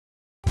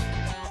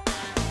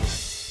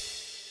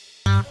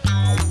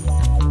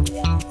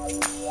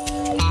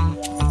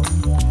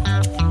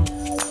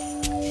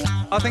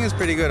I think it's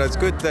pretty good. It's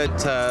good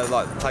that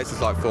like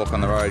places like Fork on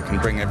the Road can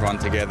bring everyone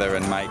together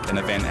and make an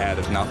event out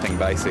of nothing.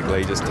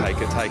 Basically, just take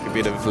a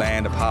bit of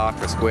land, a park,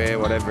 a square,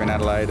 whatever in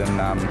Adelaide,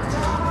 and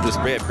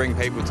just bring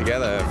people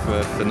together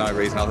for no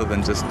reason other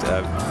than just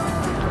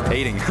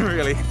eating,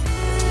 really.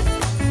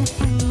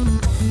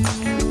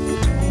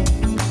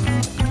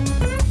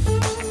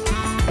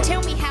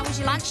 Tell me, how was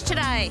your lunch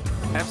today?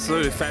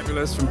 Absolutely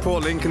fabulous. From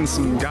Port Lincoln,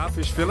 some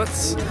garfish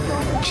fillets,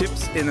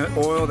 chips in an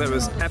oil that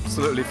was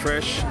absolutely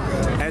fresh,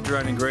 add your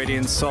own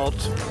ingredients, salt,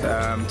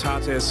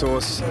 tartare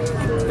sauce.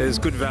 There's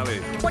good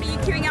value. What are you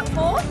queuing up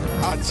for?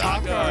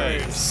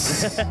 Tacos!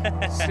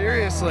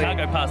 Seriously. Can't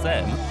go past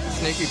that.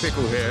 Sneaky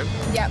pickle here.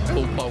 Yep.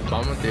 Pulled pork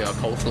bun with the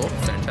coleslaw.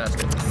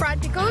 Fantastic.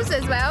 Fried pickles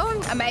as well.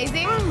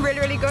 Amazing. Really,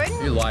 really good.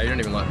 You lie, you don't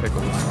even like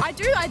pickles. I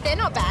do. They're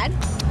not bad.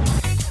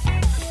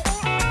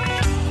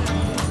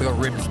 We got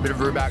ribs, bit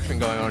of rib action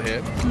going on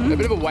here. A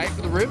bit of a wait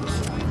for the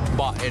ribs,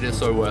 but it is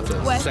so worth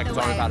it. Worth Second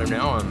the time I've had them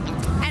now.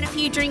 And a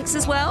few drinks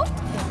as well?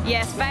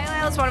 Yes, pale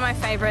ale is one of my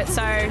favourites,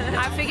 so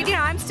I figured, you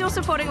know, I'm still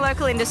supporting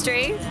local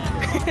industry.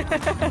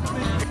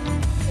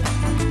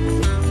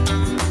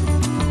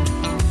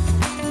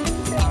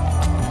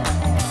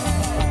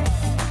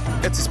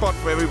 It's a spot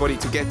for everybody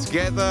to get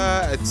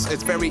together.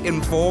 It's very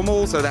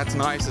informal, so that's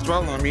nice as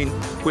well. I mean,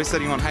 we're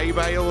sitting on hay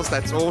bales,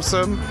 that's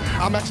awesome.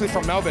 I'm actually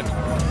from Melbourne,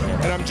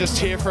 and I'm just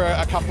here for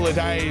a couple of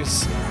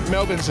days.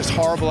 Melbourne's just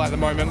horrible at the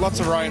moment. Lots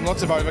of rain,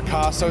 lots of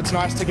overcast, so it's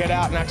nice to get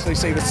out and actually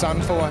see the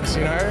sun for once,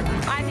 you know?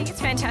 I think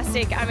it's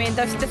fantastic. I mean,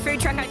 the food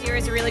truck idea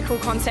is a really cool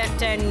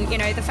concept, and, you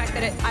know, the fact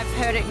that I've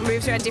heard it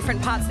moves around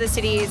different parts of the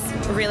city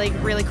is a really,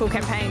 really cool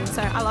campaign,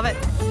 so I love it.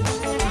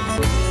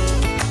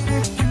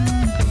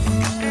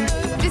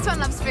 This one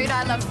loves food,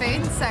 I love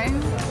food, so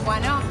why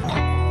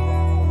not?